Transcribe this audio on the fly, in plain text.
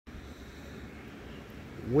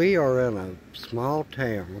We are in a small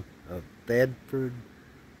town of Thedford,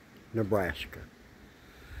 Nebraska.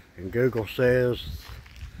 And Google says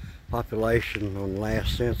population on the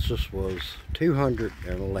last census was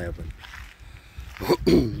 211.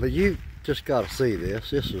 But you just got to see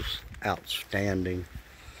this. This is outstanding.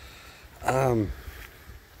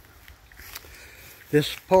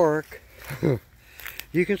 This park,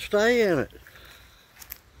 you can stay in it.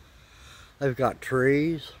 They've got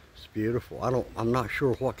trees. It's beautiful. I'm not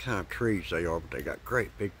sure what kind of trees they are, but they got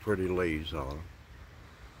great big pretty leaves on them.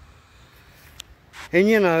 And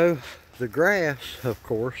you know, the grass, of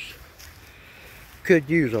course, could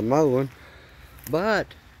use a mowing, but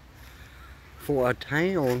for a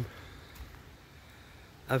town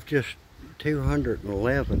of just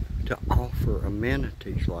 211 to offer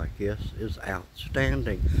amenities like this is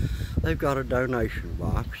outstanding. They've got a donation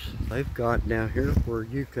box. They've got down here where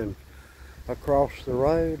you can, across the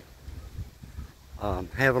road,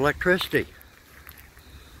 have electricity.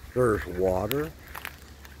 There's water.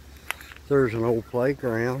 There's an old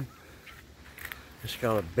playground. It's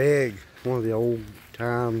got a big, one of the old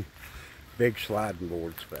time big sliding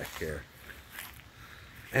boards back there.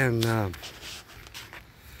 And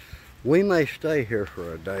we may stay here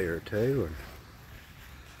for a day or two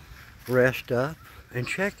and rest up and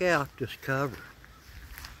check out this cover.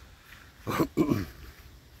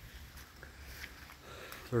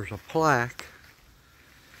 There's a plaque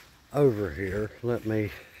over here. Let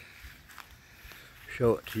me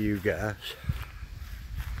show it to you guys.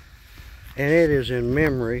 And it is in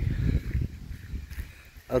memory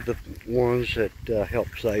of the ones that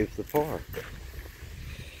helped save the park.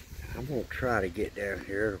 I'm going to try to get down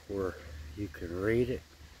here where you can read it.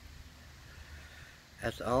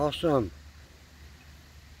 That's awesome.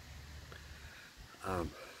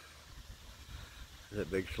 That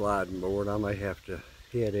big sliding board, I may have to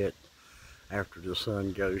hit it after the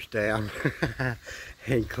sun goes down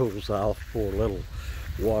and cools off. Pour a little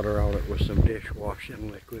water on it with some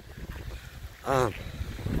dishwashing liquid.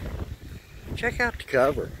 Check out the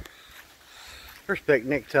cover. There's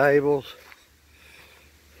picnic tables,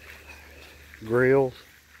 grills,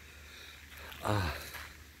 and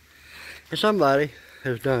somebody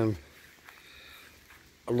has done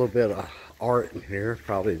a little bit of art in here,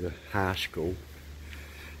 probably the high school.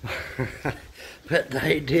 But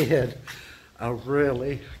they did a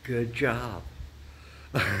really good job.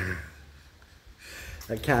 That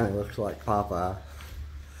kind of looks like Popeye.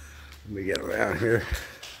 Let me get around here.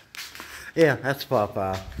 Yeah, that's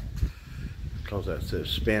Popeye, because that says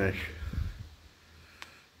Spanish.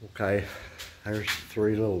 Okay, there's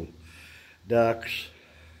three little ducks,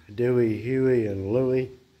 Dewey, Huey, and Louie.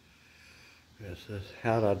 It says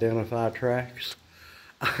how to identify tracks.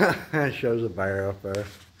 It shows a bear up there.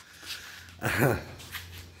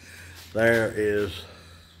 There is,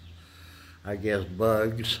 I guess,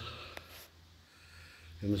 Bugs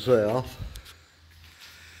himself.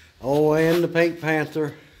 Oh, and the Pink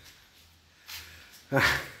Panther.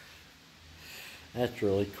 That's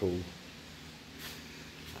really cool.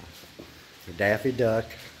 The Daffy Duck.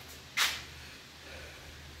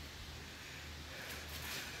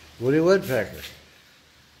 Woody Woodpecker.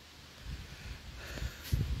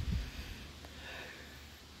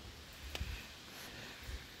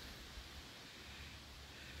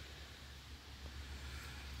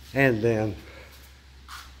 And then,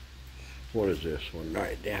 what is this one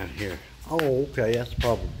right down here? Oh, okay, that's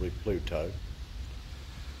probably Pluto.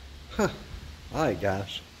 Huh. Alright,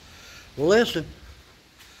 guys. Well, listen.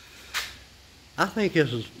 I think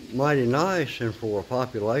this is mighty nice, and for a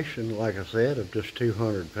population, like I said, of just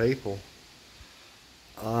 200 people,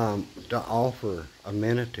 to offer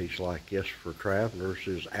amenities like this for travelers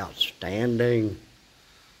is outstanding.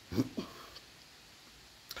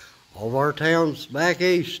 All of our towns back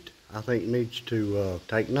east, I think, needs to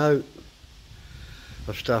take note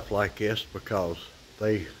of stuff like this, because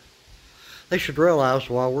they should realize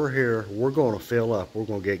while we're here, we're going to fill up, we're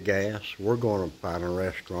going to get gas, we're going to find a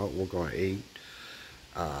restaurant, we're going to eat,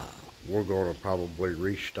 we're going to probably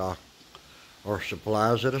restock our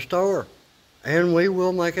supplies at a store, and we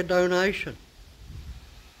will make a donation.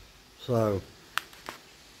 So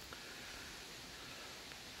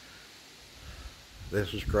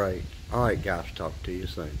this is great. All right, guys, talk to you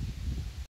soon.